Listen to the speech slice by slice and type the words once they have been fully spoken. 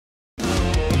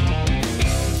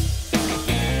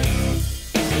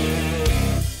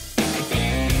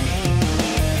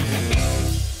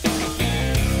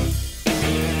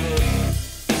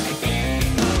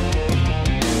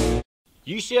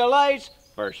UCLA's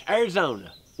versus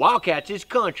Arizona. Wildcats is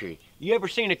country. You ever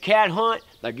seen a cat hunt?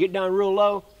 They get down real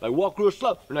low, they walk real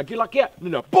slow, and I get like that, and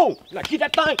then I boom, and I get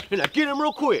that thing, and I get them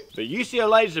real quick. But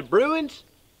UCLA's the Bruins?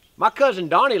 My cousin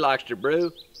Donnie likes to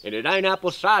brew, and it ain't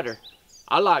apple cider.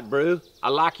 I like brew, I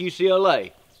like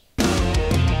UCLA.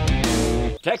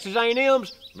 Texas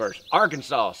A&M's versus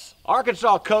Arkansas.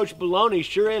 Arkansas coach Baloney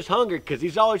sure is hungry because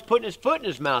he's always putting his foot in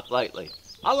his mouth lately.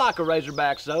 I like a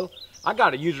Razorbacks though. I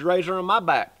gotta use a razor on my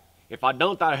back. If I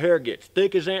don't, that hair gets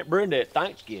thick as Aunt Brenda at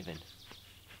Thanksgiving.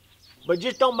 But it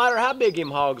just don't matter how big them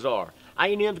hogs are.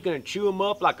 A&M's gonna chew them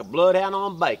up like a bloodhound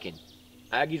on bacon.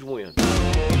 Aggies win.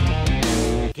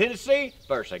 Tennessee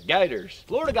versus the Gators.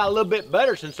 Florida got a little bit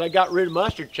better since they got rid of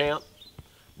Mustard Champ.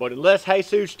 But unless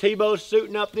Jesus Tebow's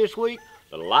suiting up this week,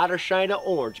 the lighter shade of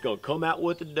orange gonna come out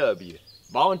with a W.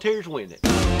 Volunteers win it.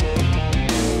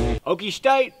 Okie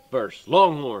State versus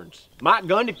Longhorns. Mike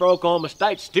Gundy for Oklahoma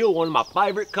State's still one of my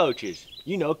favorite coaches.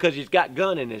 You know, because he's got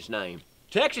gun in his name.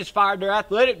 Texas fired their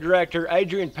athletic director,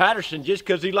 Adrian Patterson, just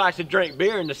because he likes to drink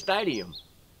beer in the stadium.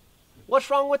 What's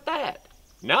wrong with that?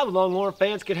 Now the Longhorn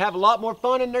fans could have a lot more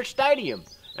fun in their stadium.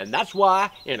 And that's why,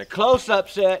 in a close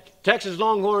upset, Texas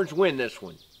Longhorns win this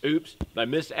one. Oops, they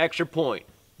missed the extra point.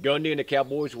 Gundy and the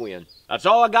Cowboys win. That's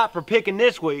all I got for picking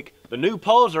this week. The new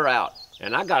polls are out,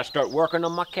 and I gotta start working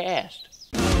on my cast.